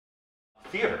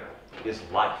theater is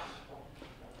life.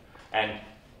 And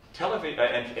television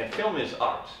and film is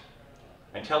art.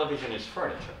 And television is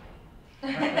furniture.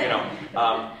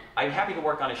 I'm happy to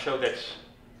work on a show that's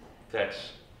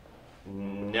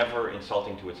never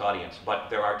insulting to its audience, but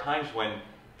there are times when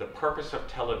the purpose of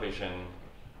television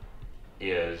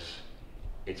is,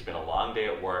 it's been a long day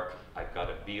at work, I've got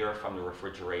a beer from the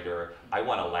refrigerator, I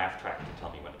want a laugh track to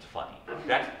tell me when it's funny.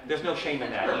 There's no shame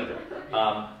in that either.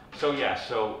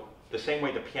 So the same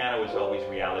way the piano is always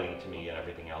reality to me and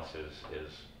everything else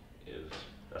is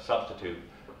a substitute,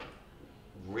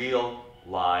 real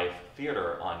live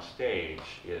theater on stage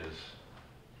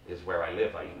is where I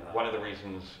live. One of the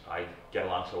reasons I get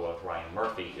along so well with Ryan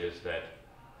Murphy is that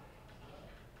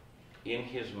in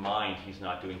his mind, he's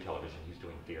not doing television, he's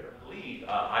doing theater.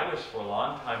 I was for a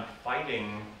long time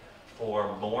fighting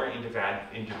for more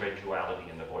individuality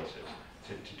in the voices,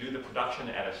 to do the production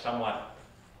at a somewhat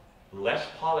less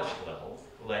polished level,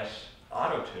 less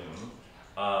auto-tune,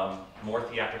 more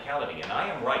theatricality. And I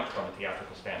am right from a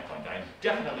theatrical standpoint. I am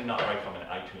definitely not right from an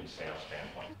iTunes sales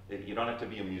standpoint. You don't have to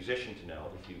be a musician to know.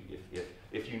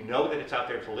 If you know that it's out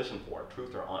there to listen for,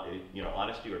 truth or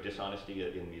honesty or dishonesty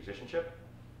in musicianship,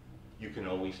 you can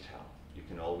always tell. You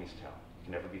can always tell. You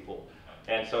can never be fooled.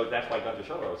 And so that's why Gunter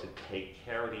Schoenberg said, take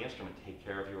care of the instrument, take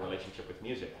care of your relationship with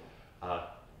music. God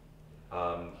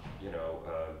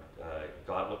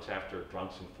looks after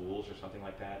drunks and fools or something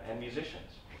like that, and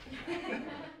musicians.